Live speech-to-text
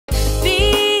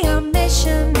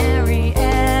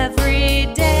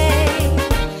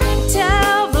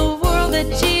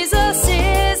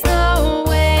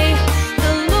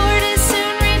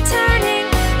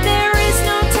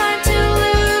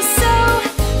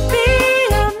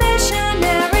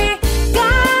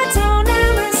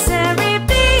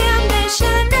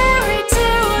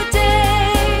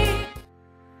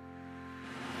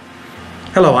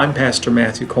Hello, I'm Pastor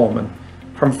Matthew Coleman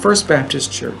from First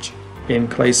Baptist Church in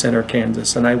Clay Center,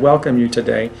 Kansas, and I welcome you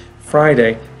today,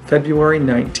 Friday, February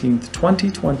 19th,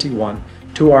 2021,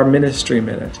 to our Ministry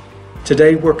Minute.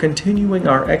 Today we're continuing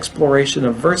our exploration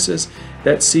of verses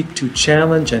that seek to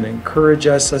challenge and encourage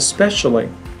us, especially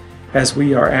as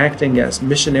we are acting as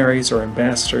missionaries or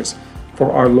ambassadors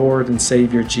for our Lord and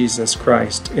Savior Jesus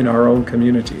Christ in our own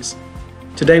communities.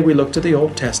 Today we look to the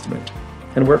Old Testament,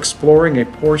 and we're exploring a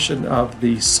portion of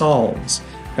the Psalms.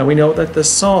 And we know that the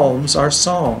Psalms are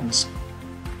songs.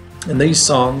 And these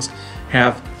songs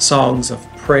have songs of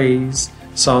praise,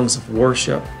 songs of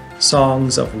worship,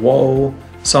 songs of woe,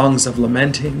 songs of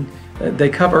lamenting. They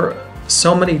cover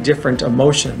so many different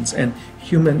emotions and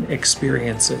human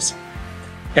experiences.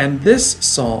 And this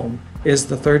psalm is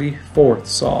the 34th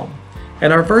psalm.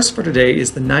 And our verse for today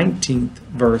is the 19th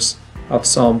verse of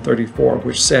Psalm 34,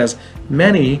 which says,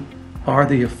 "Many are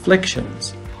the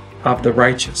afflictions of the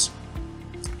righteous,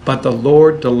 but the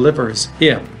Lord delivers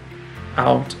him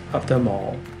out of them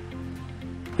all."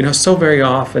 You know, so very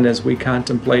often as we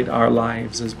contemplate our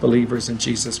lives as believers in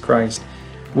Jesus Christ,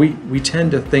 we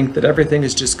tend to think that everything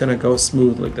is just going to go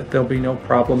smoothly, that there'll be no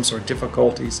problems or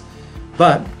difficulties.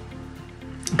 But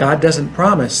God doesn't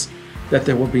promise that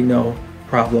there will be no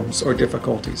problems or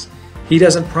difficulties. He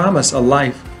doesn't promise a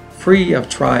life free of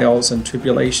trials and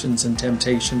tribulations and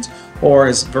temptations, or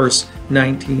as verse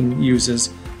 19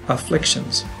 uses,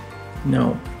 afflictions.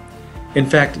 No. In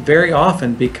fact, very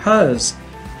often, because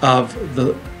of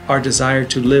our desire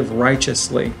to live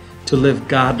righteously, to live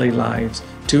godly lives,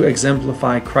 to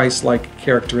exemplify Christ-like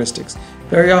characteristics,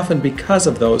 very often because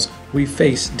of those, we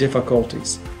face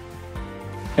difficulties.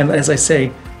 And as I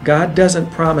say, God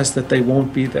doesn't promise that they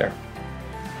won't be there.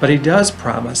 But He does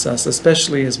promise us,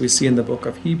 especially as we see in the book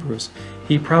of Hebrews,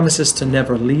 He promises to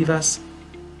never leave us.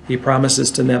 He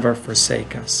promises to never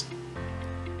forsake us.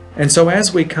 And so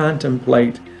as we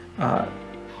contemplate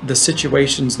the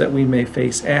situations that we may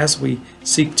face, as we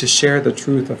seek to share the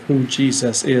truth of who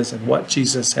Jesus is and what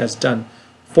Jesus has done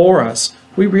for us,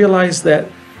 we realize that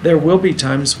there will be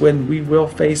times when we will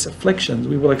face afflictions.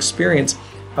 We will experience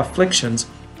afflictions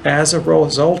as a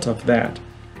result of that.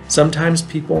 Sometimes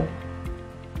people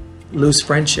lose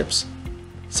friendships.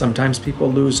 Sometimes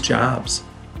people lose jobs.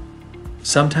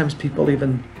 Sometimes people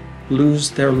even lose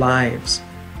their lives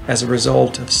as a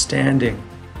result of standing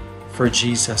for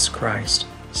Jesus Christ,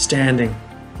 standing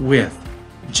with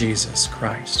Jesus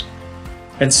Christ.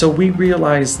 And so we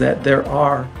realize that there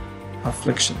are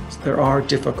afflictions, there are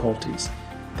difficulties,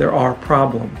 there are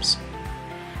problems.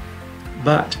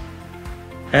 But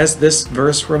as this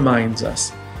verse reminds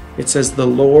us, it says, "The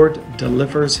Lord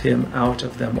delivers him out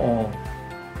of them all."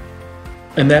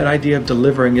 And that idea of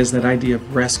delivering is that idea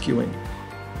of rescuing,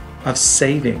 of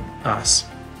saving us.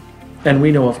 And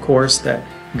we know, of course, that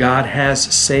God has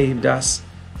saved us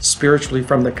spiritually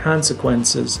from the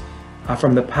consequences,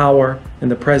 from the power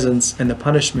and the presence and the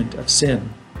punishment of sin.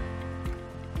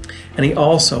 And He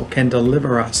also can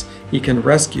deliver us. He can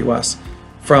rescue us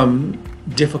from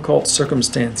difficult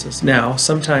circumstances. Now,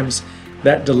 sometimes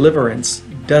that deliverance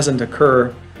doesn't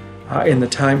occur in the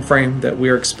time frame that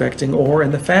we're expecting or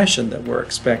in the fashion that we're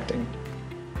expecting.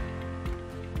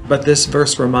 But this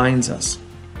verse reminds us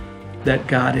that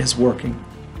God is working,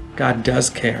 God does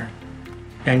care,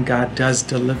 and God does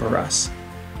deliver us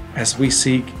as we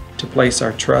seek to place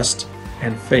our trust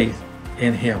and faith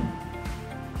in Him.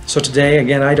 So today,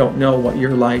 again, I don't know what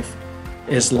your life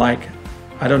is like.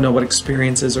 I don't know what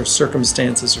experiences or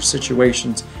circumstances or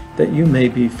situations that you may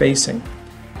be facing.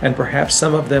 And perhaps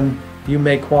some of them you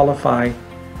may qualify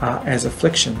as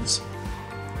afflictions.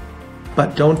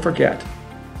 But don't forget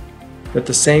that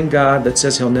the same God that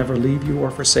says He'll never leave you or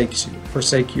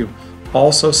forsake you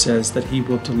also says that He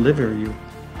will deliver you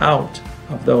out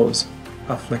of those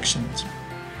afflictions.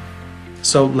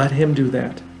 So let Him do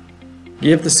that.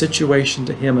 Give the situation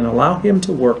to Him and allow Him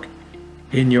to work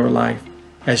in your life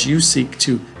as you seek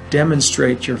to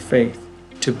demonstrate your faith,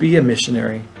 to be a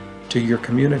missionary to your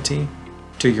community,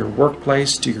 to your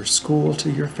workplace, to your school,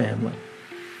 to your family.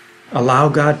 Allow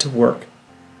God to work,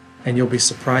 and you'll be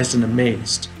surprised and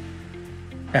amazed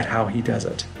at how He does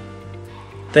it.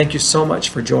 Thank you so much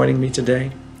for joining me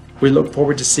today. We look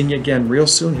forward to seeing you again real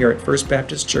soon here at First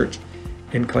Baptist Church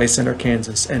in Clay Center,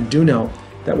 Kansas. And do know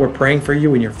that we're praying for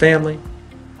you and your family.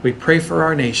 We pray for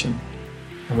our nation,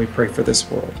 and we pray for this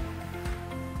world.